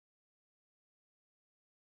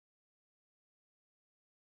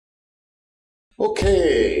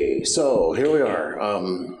Okay, so here we are. I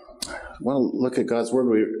want to look at God's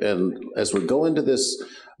Word, and as we go into this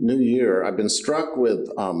new year, I've been struck with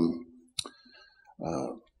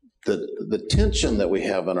the tension that we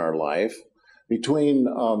have in our life between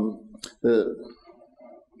the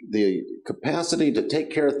capacity to take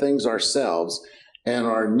care of things ourselves and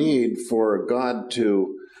our need for God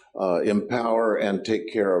to empower and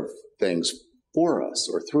take care of things for us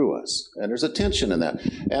or through us. And there's a tension in that.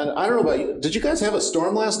 And I don't know about you, did you guys have a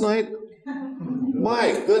storm last night?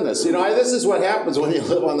 My goodness, this is what happens when you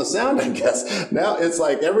live on the Sound, I guess. Now it's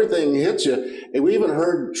like everything hits you. And we even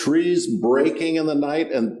heard trees breaking in the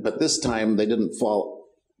night, but this time they didn't fall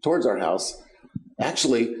towards our house.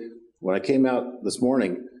 Actually, when I came out this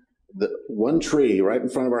morning, the one tree right in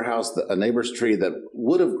front of our house, a neighbor's tree that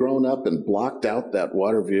would have grown up and blocked out that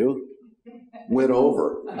water view, went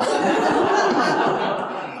over.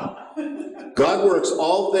 God works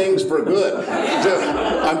all things for good.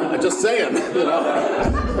 I'm just saying, Of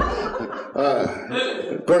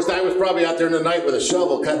course, I was probably out there in the night with a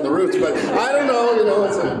shovel cutting the roots, but I don't know,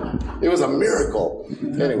 it was a miracle.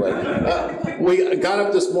 Anyway, we got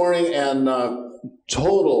up this morning and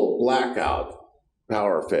total blackout,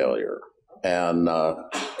 power failure. And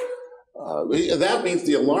that means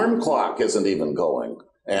the alarm clock isn't even going.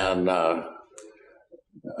 And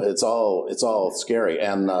it's all scary.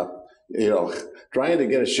 And, trying to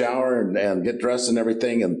get a shower and get dressed and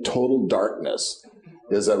everything in total darkness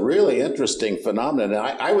is a really interesting phenomenon.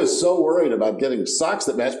 And I was so worried about getting socks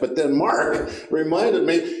that match, but then Mark reminded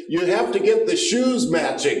me, you have to get the shoes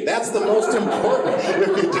matching. That's the most important.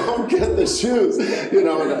 If you don't get the shoes,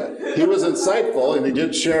 he was insightful, and he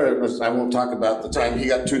did share it. I won't talk about the time he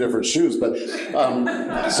got two different shoes, but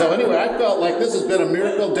so anyway, I felt like this has been a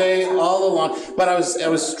miracle day all along. But I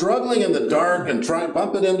was struggling in the dark and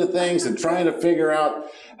bumping into things and trying to figure out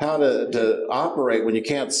how to operate when you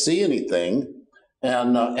can't see anything.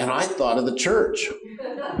 And I thought of the church.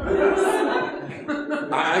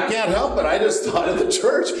 I can't help it. I just thought of the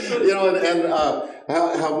church, and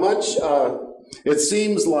how much it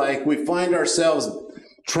seems like we find ourselves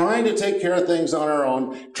trying to take care of things on our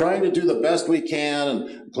own, trying to do the best we can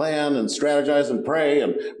and plan and strategize and pray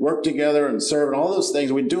and work together and serve and all those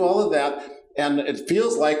things. We do all of that, and it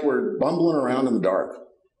feels like we're bumbling around in the dark,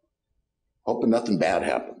 hoping nothing bad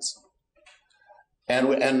happens.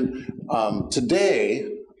 And today,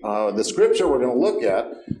 the scripture we're going to look at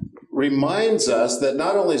reminds us that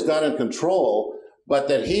not only is God in control, but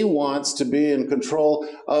that he wants to be in control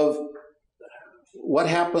of what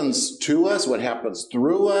happens to us, what happens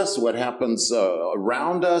through us, what happens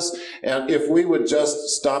around us, and if we would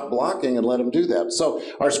just stop blocking and let him do that. So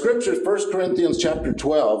our scripture is 1 Corinthians chapter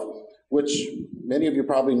 12, which many of you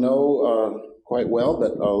probably know quite well,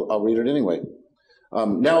 but I'll read it anyway.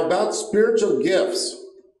 Now, about spiritual gifts,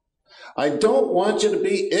 I don't want you to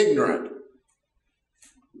be ignorant.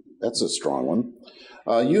 That's a strong one.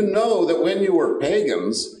 You know that when you were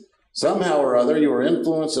pagans, somehow or other you were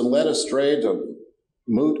influenced and led astray to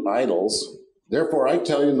moot idols. Therefore, I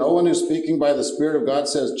tell you, no one who's speaking by the Spirit of God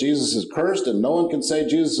says Jesus is cursed, and no one can say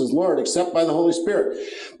Jesus is Lord except by the Holy Spirit.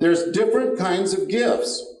 There's different kinds of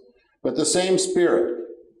gifts, but the same Spirit.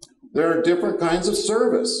 There are different kinds of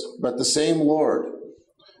service, but the same Lord.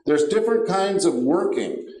 There's different kinds of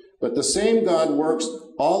working, but the same God works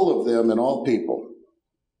all of them in all people.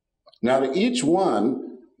 Now to each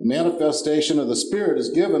one, the manifestation of the Spirit is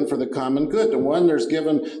given for the common good. To one there's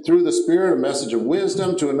given through the Spirit a message of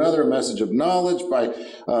wisdom, to another a message of knowledge by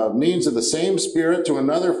means of the same Spirit, to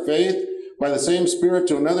another faith by the same Spirit,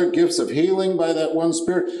 to another gifts of healing by that one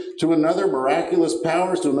Spirit, to another miraculous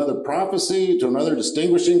powers, to another prophecy, to another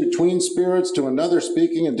distinguishing between spirits, to another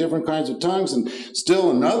speaking in different kinds of tongues, and still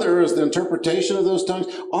another is the interpretation of those tongues.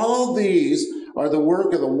 All these are the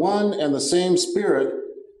work of the one and the same Spirit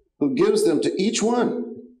who gives them to each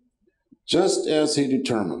one, just as he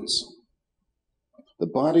determines. The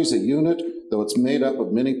body's a unit, though it's made up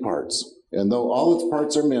of many parts. And though all its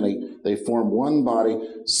parts are many, they form one body.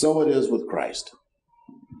 So it is with Christ.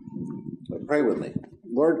 So pray with me.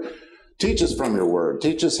 Lord, teach us from your word.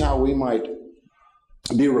 Teach us how we might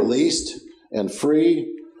be released and free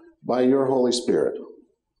by your Holy Spirit.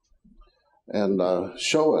 And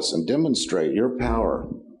show us and demonstrate your power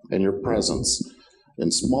and your presence in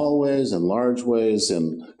small ways, in large ways,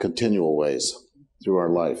 in continual ways through our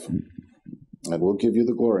life. And we'll give you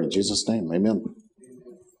the glory in Jesus' name. Amen.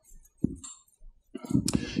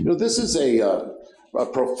 This is a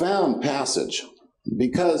profound passage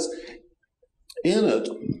because in it,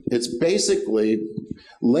 it's basically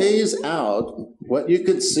lays out what you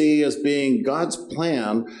could see as being God's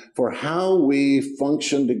plan for how we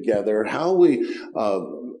function together, how we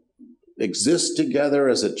exist together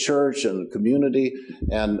as a church and a community,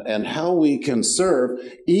 and how we can serve,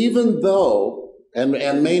 even though, and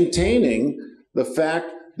maintaining the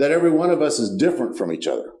fact that every one of us is different from each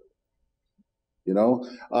other. You know,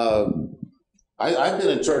 I've been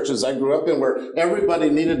in churches I grew up in where everybody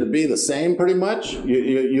needed to be the same pretty much.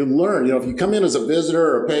 You learn, you know, if you come in as a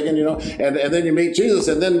visitor or a pagan, you know, and then you meet Jesus,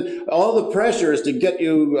 and then all the pressure is to get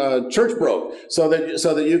you church broke so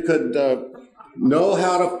that you could know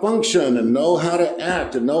how to function and know how to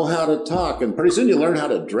act and know how to talk. And pretty soon you learn how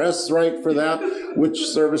to dress right for that, which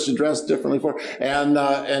service you dress differently for.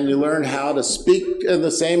 And you learn how to speak in the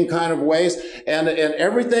same kind of ways. And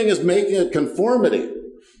everything is making a conformity.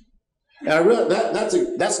 And I realize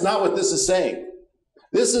that's not what this is saying.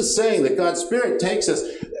 This is saying that God's Spirit takes us,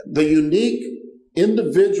 the unique,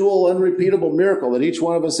 individual, unrepeatable miracle that each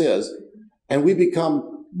one of us is, and we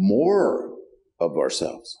become more of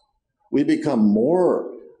ourselves. We become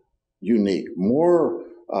more unique, more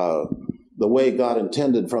the way God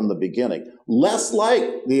intended from the beginning, less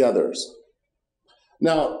like the others.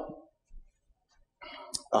 Now,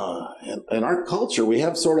 in our culture, we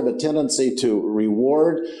have sort of a tendency to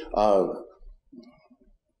reward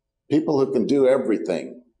people who can do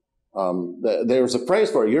everything. There was a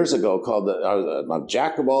phrase for it years ago called the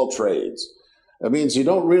jack of all trades. It means you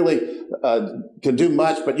don't really can do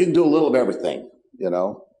much, but you can do a little of everything, you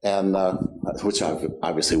know. And which I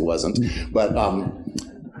obviously wasn't, but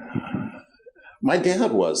my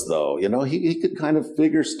dad was, though. You know, he could kind of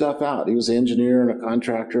figure stuff out. He was an engineer and a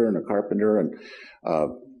contractor and a carpenter,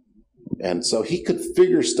 and so he could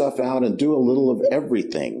figure stuff out and do a little of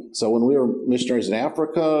everything. So when we were missionaries in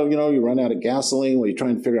Africa, you know, you run out of gasoline. Well, you try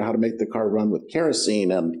and figure out how to make the car run with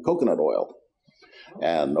kerosene and coconut oil,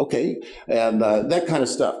 and that kind of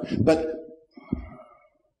stuff. But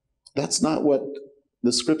that's not what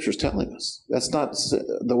the Scripture's telling us. That's not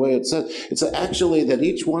the way it says. It's actually that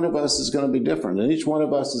each one of us is going to be different, and each one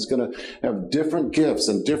of us is going to have different gifts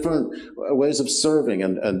and different ways of serving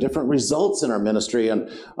and different results in our ministry. And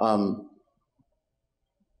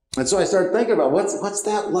so I started thinking about what's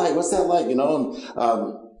that like? What's that like? You know,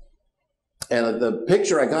 and the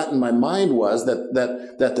picture I got in my mind was that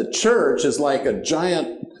the church is like a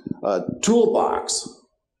giant toolbox.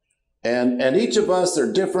 And each of us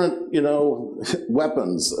are different, you know,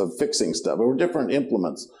 weapons of fixing stuff, or different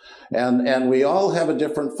implements. And we all have a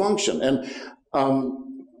different function. And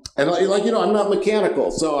like, you know, I'm not mechanical,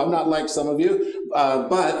 so I'm not like some of you,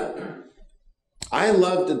 but I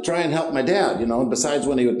love to try and help my dad, you know, besides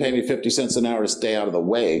when he would pay me 50 cents an hour to stay out of the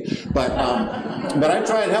way. But I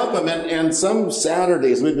try and help him. And some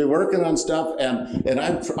Saturdays we'd be working on stuff, and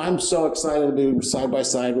I'm so excited to be side by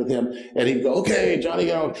side with him. And he'd go, "Okay, Johnny,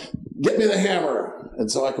 you know, get me the hammer."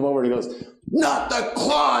 And so I come over and he goes, "Not the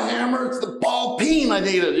claw hammer, it's the ball peen I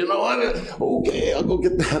needed, you know." Okay, I'll go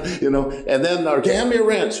get that, you know. And then, okay, hand me a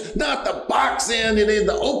wrench. "Not the box end, you need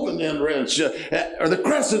the open end wrench, or the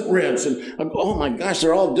crescent wrench." And I'm, oh my gosh,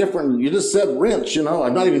 they're all different. You just said wrench, you know.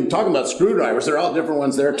 I'm not even talking about screwdrivers. They're all different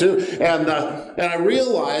ones there too. And I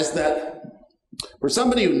realized that for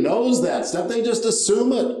somebody who knows that stuff, they just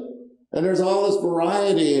assume it. And there's all this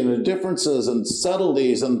variety and the differences and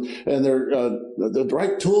subtleties, and they're the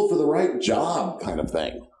right tool for the right job kind of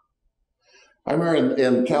thing. I remember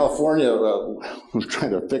in California, we were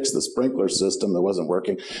trying to fix the sprinkler system that wasn't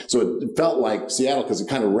working. So it felt like Seattle because it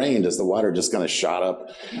kind of rained as the water just kind of shot up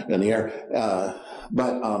in the air.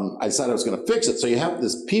 But I decided I was going to fix it. So you have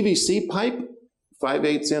this PVC pipe,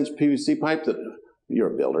 5/8 inch PVC pipe that...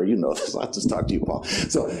 You're a builder, you know this. I'll just talk to you, Paul.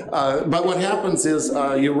 So, but what happens is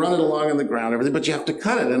you run it along in the ground, everything, but you have to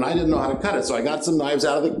cut it, and I didn't know how to cut it. So I got some knives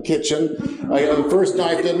out of the kitchen. The first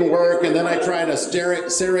knife didn't work, and then I tried a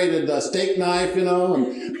serrated steak knife, you know,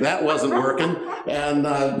 and that wasn't working. And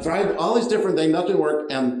tried all these different things, nothing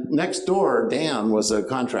worked. And next door, Dan was a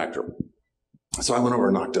contractor. So I went over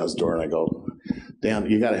and knocked on his door, and I go, "Dan,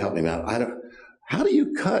 you got to help me out. How do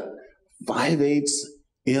you cut 5/8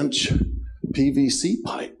 inch PVC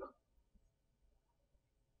pipe?"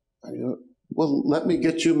 I go, "Well, let me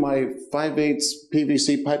get you my 5/8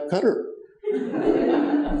 PVC pipe cutter."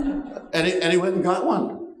 and he went and got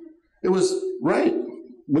one. It was right.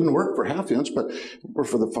 Wouldn't work for 1/2 inch, but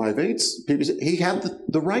for the 5/8 PVC, he had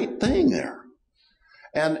the right thing there.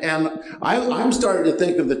 And I'm starting to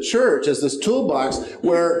think of the church as this toolbox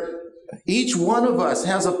where each one of us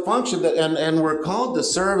has a function that, and we're called to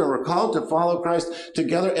serve, and we're called to follow Christ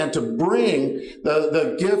together and to bring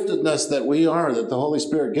the giftedness that we are, that the Holy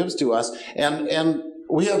Spirit gives to us. And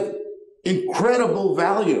we have incredible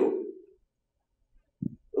value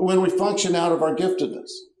when we function out of our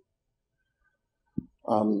giftedness.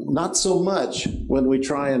 Not so much when we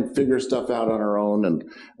try and figure stuff out on our own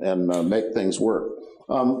and make things work.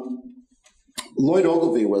 Lloyd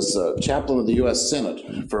Ogilvie was chaplain of the U.S.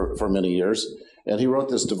 Senate for many years, and he wrote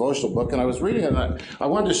this devotional book, and I was reading it, and I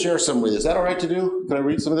wanted to share some with you. Is that all right to do? Can I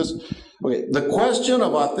read some of this? Okay. The question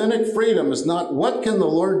of authentic freedom is not what can the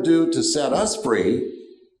Lord do to set us free,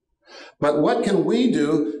 but what can we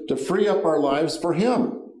do to free up our lives for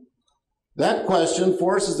Him? That question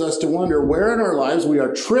forces us to wonder where in our lives we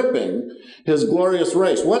are tripping His glorious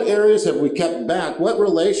race. What areas have we kept back? What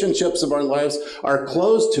relationships of our lives are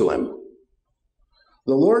closed to Him?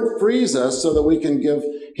 The Lord frees us so that we can give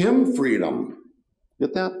Him freedom.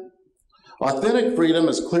 Get that? Authentic freedom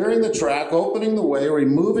is clearing the track, opening the way,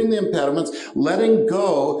 removing the impediments, letting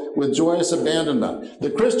go with joyous abandonment. The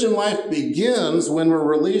Christian life begins when we're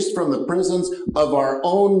released from the prisons of our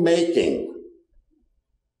own making.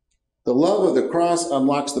 The love of the cross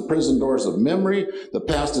unlocks the prison doors of memory. The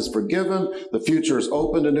past is forgiven. The future is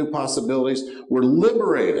open to new possibilities. We're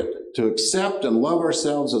liberated to accept and love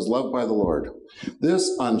ourselves as loved by the Lord. This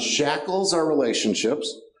unshackles our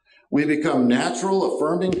relationships. We become natural,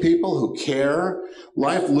 affirming people who care.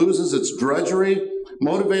 Life loses its drudgery.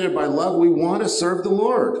 Motivated by love, we want to serve the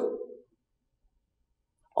Lord.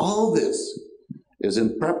 All this is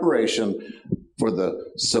in preparation for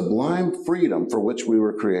the sublime freedom for which we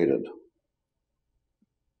were created.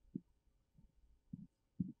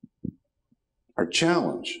 Our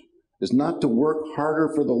challenge is not to work harder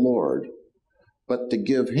for the Lord, but to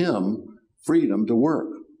give Him freedom to work.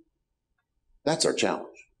 That's our challenge.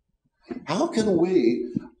 How can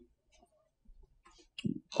we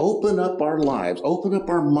open up our lives, open up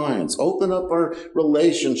our minds, open up our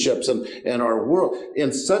relationships and our world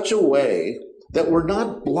in such a way that we're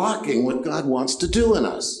not blocking what God wants to do in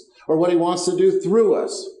us or what He wants to do through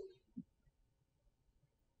us?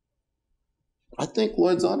 I think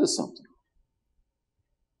Lloyd's onto something.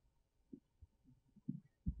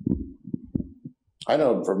 I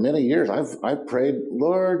know for many years I've prayed,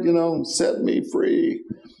 Lord, set me free.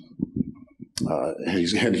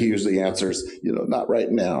 And he usually answers, not right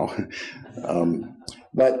now.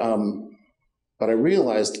 But I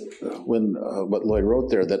realized when what Lloyd wrote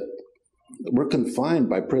there that we're confined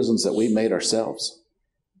by prisons that we made ourselves.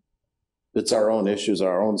 It's our own issues,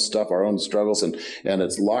 our own stuff, our own struggles, and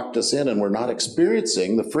it's locked us in, and we're not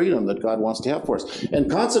experiencing the freedom that God wants to have for us. And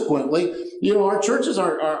consequently, our churches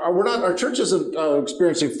our church isn't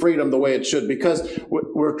experiencing freedom the way it should, because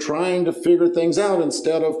we're trying to figure things out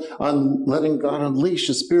instead of letting God unleash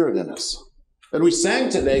His Spirit in us. And we sang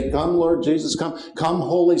today, "Come, Lord Jesus, come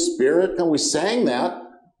Holy Spirit, come." We sang that,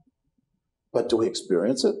 but do we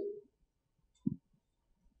experience it?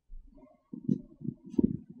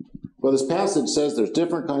 Well, this passage says there's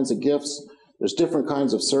different kinds of gifts, there's different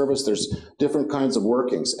kinds of service, there's different kinds of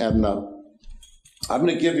workings, and I'm going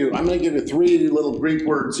to give you three little Greek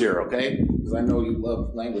words here, okay? Because I know you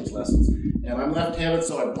love language lessons, and I'm left-handed,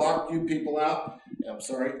 so I blocked you people out. I'm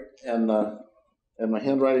sorry, and my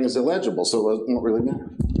handwriting is illegible, so it won't really matter.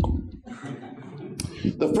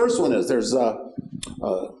 The first one is there's the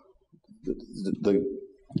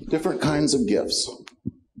different kinds of gifts,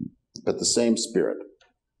 but the same Spirit.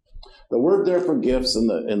 The word there for gifts in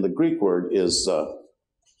the Greek word is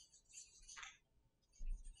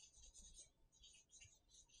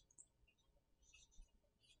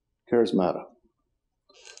charismata,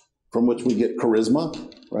 from which we get charisma,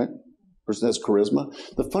 right? Person has charisma.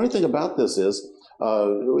 The funny thing about this is,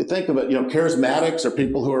 we think of it, charismatics are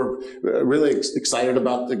people who are really excited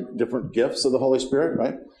about the different gifts of the Holy Spirit,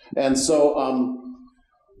 right? And so,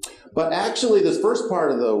 but actually this first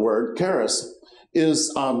part of the word, charis, is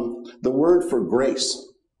the word for grace.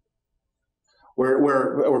 Where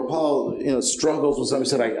Paul struggles with something. He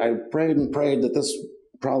said, I prayed and prayed that this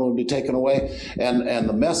problem would be taken away, and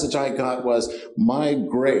the message I got was, my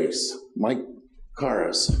grace, my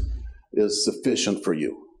charis, is sufficient for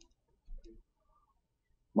you.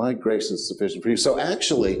 My grace is sufficient for you. So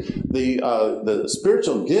actually, the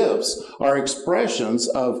spiritual gifts are expressions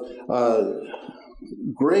of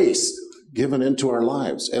grace given into our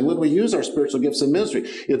lives. And when we use our spiritual gifts in ministry,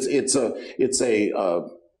 it's a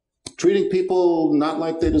treating people not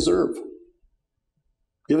like they deserve,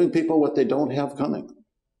 giving people what they don't have coming,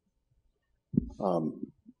 and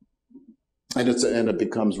it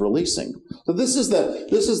becomes releasing. So this is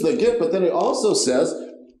the gift. But then it also says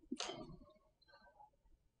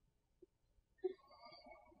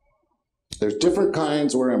there's different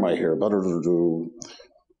kinds. Where am I here?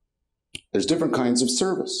 There's different kinds of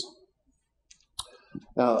service.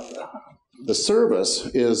 Now, the service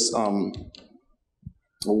is a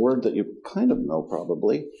word that you kind of know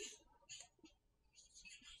probably.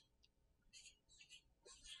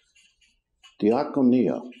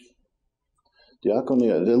 Diakonia.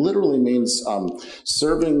 Diakonia. It literally means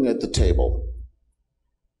serving at the table,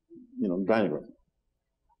 dining room,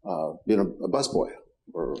 being a busboy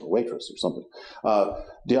or a waitress or something.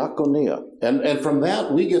 Diakonia. And from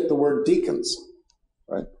that, we get the word deacons,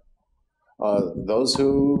 right? Those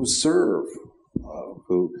who serve,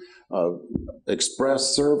 who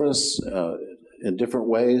express service in different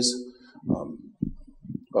ways,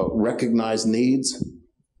 recognize needs,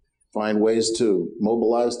 find ways to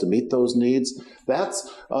mobilize to meet those needs. That's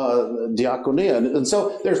diakonia. And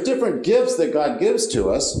so there's different gifts that God gives to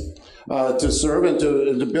us to serve and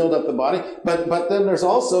to build up the body, but then there's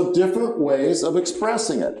also different ways of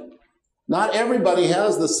expressing it. Not everybody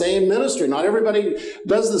has the same ministry. Not everybody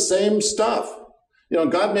does the same stuff.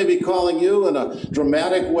 God may be calling you in a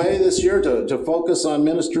dramatic way this year to focus on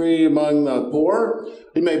ministry among the poor.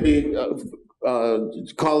 He may be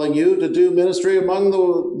calling you to do ministry among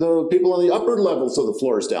the people on the upper levels of the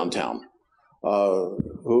floors downtown,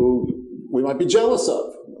 who we might be jealous of,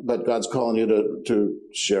 but God's calling you to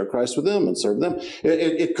share Christ with them and serve them.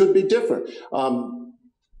 It could be different. And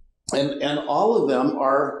all of them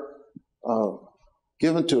are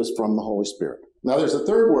given to us from the Holy Spirit. Now, there's a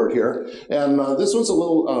third word here, and this one's a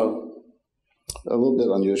little bit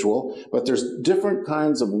unusual, but there's different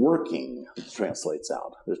kinds of working, it translates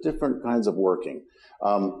out. There's different kinds of working.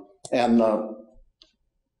 Let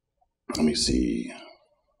me see.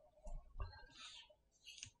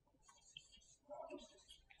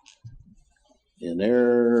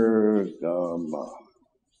 Energema,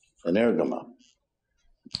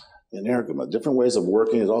 different ways of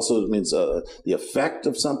working. It also means the effect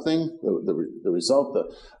of something, the result,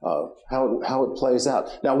 how it plays out.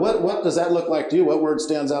 Now, what does that look like to you? What word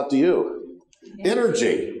stands out to you?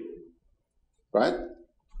 Energy, right?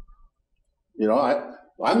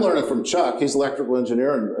 I'm learning from Chuck. He's an electrical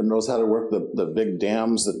engineer and knows how to work the big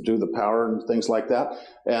dams that do the power and things like that.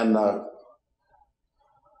 And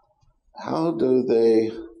how do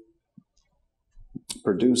they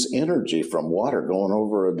produce energy from water going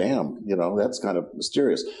over a dam? That's kind of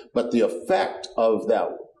mysterious. But the effect of that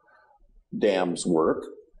dam's work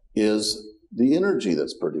is the energy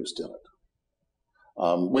that's produced in it.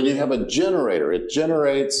 When you have a generator, it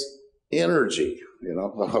generates energy.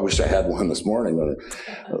 I wish I had one this morning,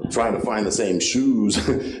 trying to find the same shoes,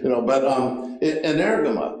 but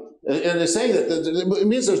energema. And they're saying that it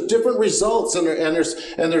means there's different results and there's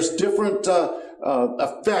different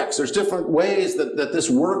effects. There's different ways that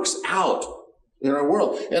this works out in our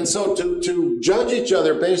world. And so to judge each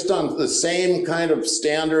other based on the same kind of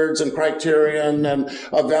standards and criterion and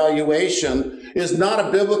evaluation is not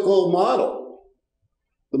a biblical model.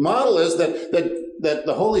 The model is that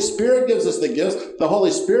the Holy Spirit gives us the gifts. The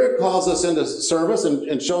Holy Spirit calls us into service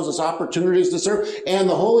and shows us opportunities to serve. And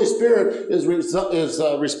the Holy Spirit is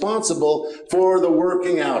responsible for the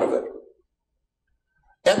working out of it.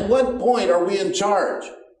 At what point are we in charge?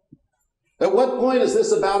 At what point is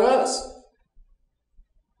this about us?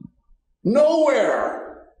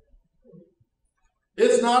 Nowhere.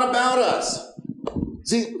 It's not about us.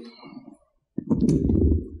 See,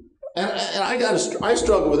 and I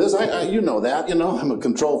struggle with this. You know that. I'm a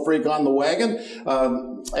control freak on the wagon,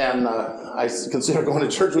 and I consider going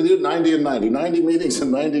to church with you 90 and 90 meetings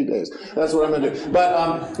in 90 days. That's what I'm going to do.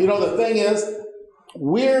 But the thing is,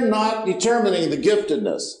 we're not determining the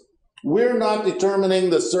giftedness. We're not determining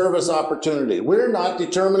the service opportunity. We're not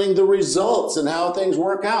determining the results and how things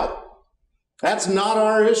work out. That's not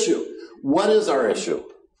our issue. What is our issue?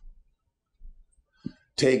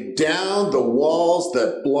 Take down the walls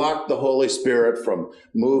that block the Holy Spirit from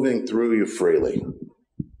moving through you freely.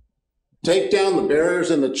 Take down the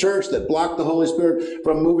barriers in the church that block the Holy Spirit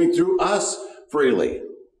from moving through us freely.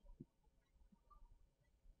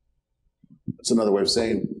 That's another way of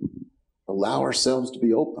saying, allow ourselves to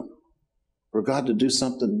be open for God to do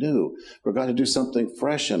something new, for God to do something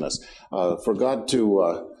fresh in us, for God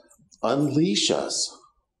to unleash us.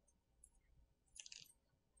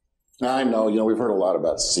 Now, I know, we've heard a lot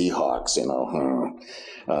about Seahawks,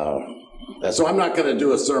 so I'm not going to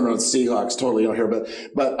do a sermon on Seahawks totally here,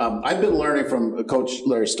 but I've been learning from Coach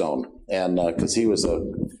Larry Stone, and because he was a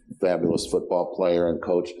fabulous football player and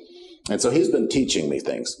coach, and so he's been teaching me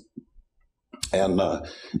things. And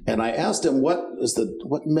I asked him, what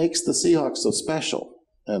makes the Seahawks so special?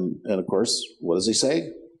 And of course, what does he say?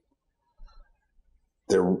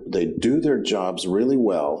 They do their jobs really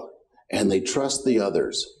well, and they trust the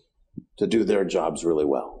others to do their jobs really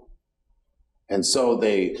well. And so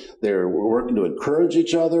they're working to encourage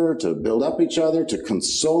each other, to build up each other, to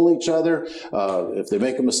console each other. If they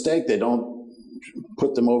make a mistake, they don't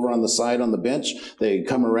put them over on the side on the bench. They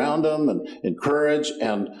come around them and encourage.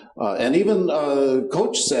 And even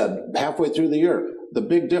Coach said halfway through the year, the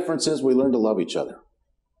big difference is we learn to love each other.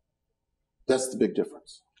 That's the big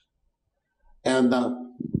difference. And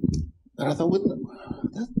I thought,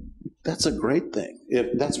 that's a great thing.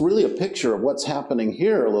 That's really a picture of what's happening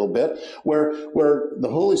here a little bit, where the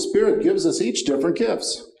Holy Spirit gives us each different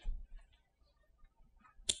gifts.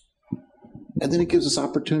 And then he gives us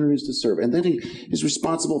opportunities to serve. And then he's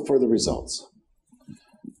responsible for the results.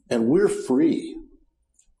 And we're free.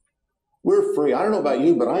 We're free. I don't know about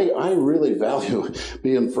you, but I really value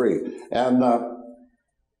being free. And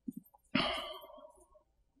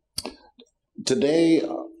today,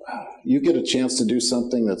 you get a chance to do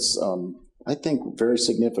something that's, I think, very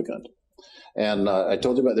significant. And I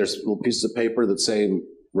told you about, there's little pieces of paper that say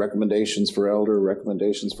recommendations for elder,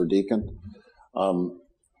 recommendations for deacon.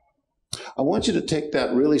 I want you to take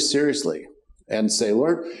that really seriously and say,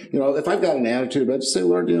 Lord, if I've got an attitude, but just say,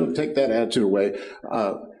 Lord, take that attitude away.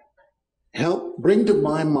 Bring to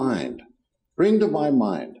my mind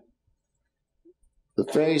the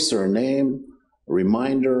face or a name, a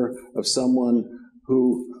reminder of someone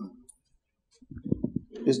who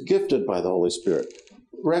is gifted by the Holy Spirit,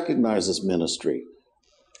 recognizes ministry,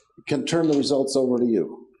 can turn the results over to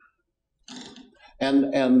you.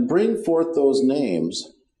 And bring forth those names.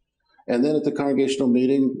 And then at the congregational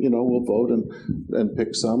meeting, we'll vote and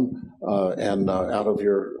pick some out of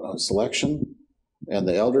your selection. And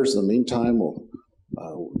the elders, in the meantime, will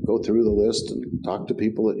go through the list and talk to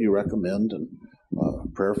people that you recommend and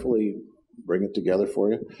prayerfully bring it together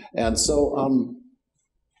for you. And so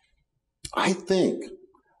I think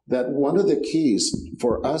that one of the keys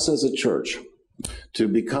for us as a church to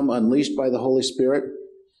become unleashed by the Holy Spirit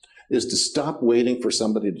is to stop waiting for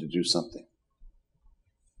somebody to do something.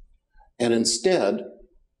 And instead,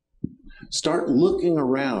 start looking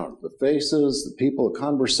around, the faces, the people, the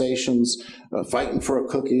conversations, fighting for a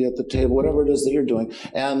cookie at the table, whatever it is that you're doing.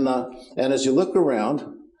 And as you look around,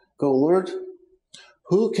 go, Lord,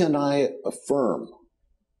 who can I affirm?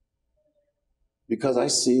 Because I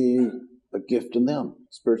see a gift in them,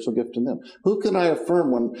 spiritual gift in them. Who can I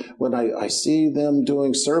affirm when I see them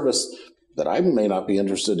doing service that I may not be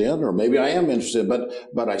interested in, or maybe I am interested,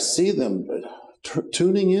 but I see them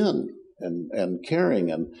tuning in and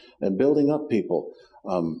caring and building up people.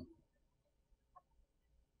 And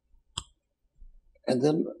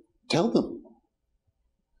then tell them.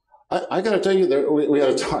 I got to tell you, we had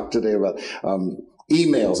a talk today about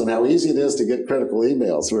emails and how easy it is to get critical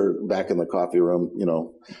emails. We're back in the coffee room,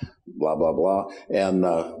 blah, blah, blah. And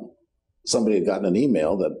somebody had gotten an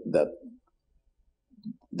email that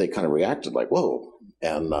they kind of reacted like, whoa.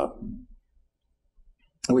 And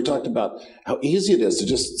we talked about how easy it is to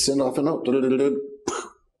just send off a note. I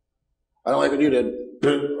don't like what you did.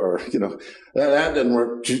 Or, that didn't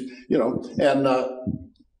work.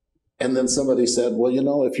 And then somebody said,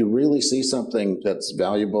 well, if you really see something that's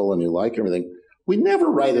valuable and you like everything, we never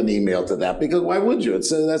write an email to that, because why would you?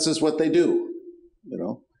 That's just what they do,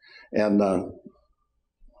 And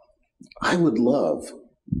I would love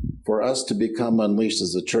for us to become unleashed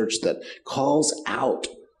as a church that calls out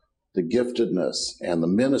the giftedness and the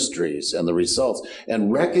ministries and the results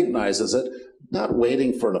and recognizes it, not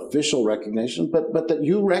waiting for an official recognition, but that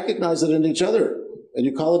you recognize it in each other and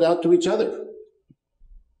you call it out to each other.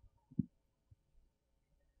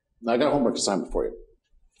 Now, I got a homework assignment for you.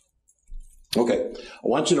 Okay, I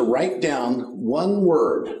want you to write down one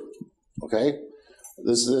word, okay?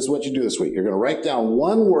 This is what you do this week. You're going to write down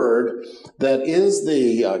one word that is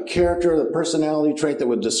the character, the personality trait that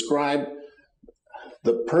would describe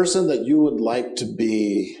the person that you would like to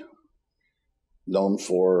be known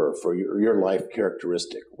for, or for your life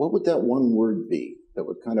characteristic. What would that one word be that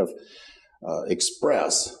would kind of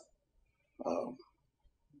express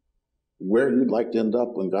where you'd like to end up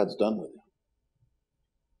when God's done with you?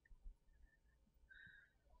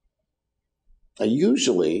 I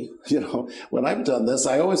usually, when I've done this,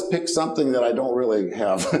 I always pick something that I don't really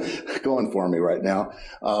have going for me right now.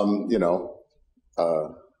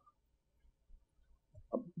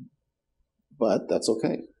 But that's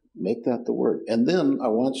okay. Make that the word. And then I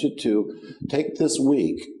want you to take this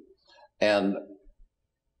week and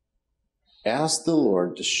ask the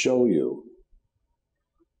Lord to show you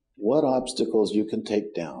what obstacles you can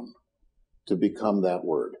take down to become that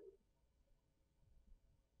word.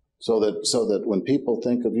 So that when people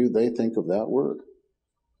think of you, they think of that word.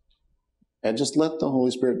 And just let the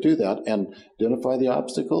Holy Spirit do that and identify the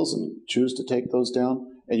obstacles and choose to take those down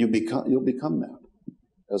And you'll become that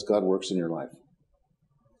as God works in your life.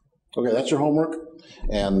 Okay, that's your homework.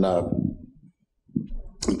 And I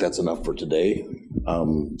think that's enough for today.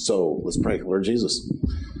 So let's pray. Lord Jesus,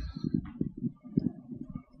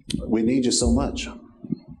 we need you so much.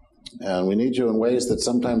 And we need you in ways that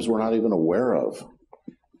sometimes we're not even aware of.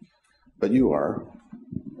 But you are.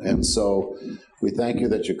 And so we thank you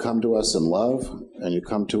that you come to us in love, and you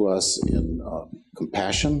come to us in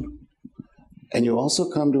compassion, and you also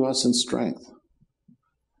come to us in strength.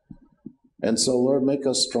 And so, Lord, make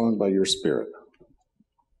us strong by your Spirit.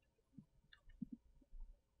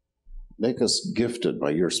 Make us gifted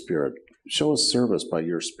by your Spirit. Show us service by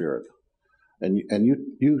your Spirit. And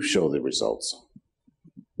you show the results.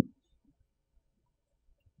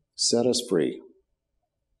 Set us free.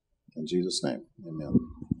 In Jesus' name, amen.